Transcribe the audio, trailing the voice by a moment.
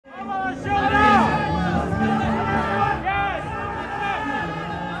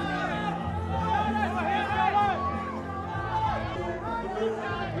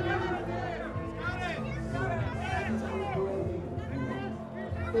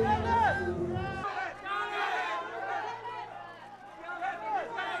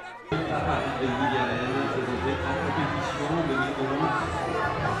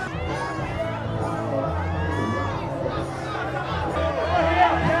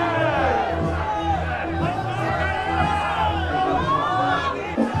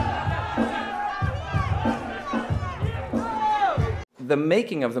The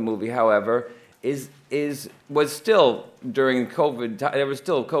making of the movie, however, was still during COVID. There were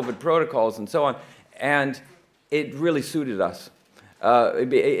still COVID protocols and so on, and it really suited us.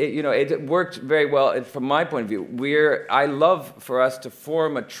 It worked very well from my point of view. I love for us to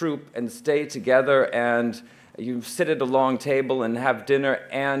form a troupe and stay together, and you sit at a long table and have dinner.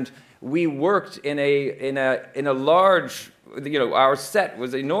 And we worked in a large. Our set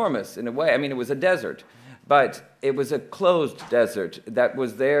was enormous in a way. I mean, it was a desert. But it was a closed desert that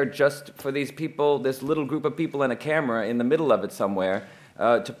was there just for these people, this little group of people and a camera in the middle of it somewhere,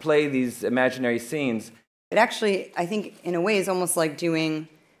 to play these imaginary scenes. It actually, I think, in a way, is almost like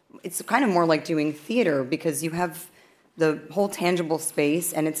it's kind of more like doing theater, because you have the whole tangible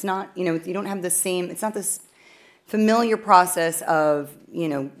space, and it's not, you don't have it's not this familiar process of,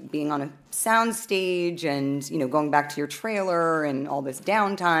 being on a sound stage and, going back to your trailer and all this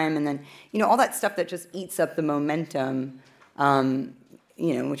downtime, and then, all that stuff that just eats up the momentum,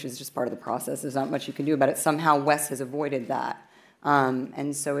 which is just part of the process. There's not much you can do about it. Somehow Wes has avoided that.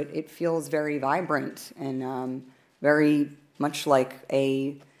 And so it feels very vibrant and very much like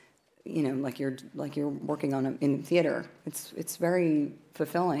like you're working in theater. It's very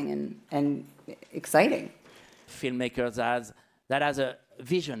fulfilling and exciting. Filmmakers that has a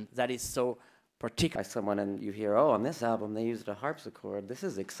vision that is so particular. By someone, and you hear, oh, on this album they used a harpsichord. This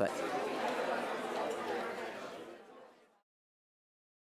is exciting.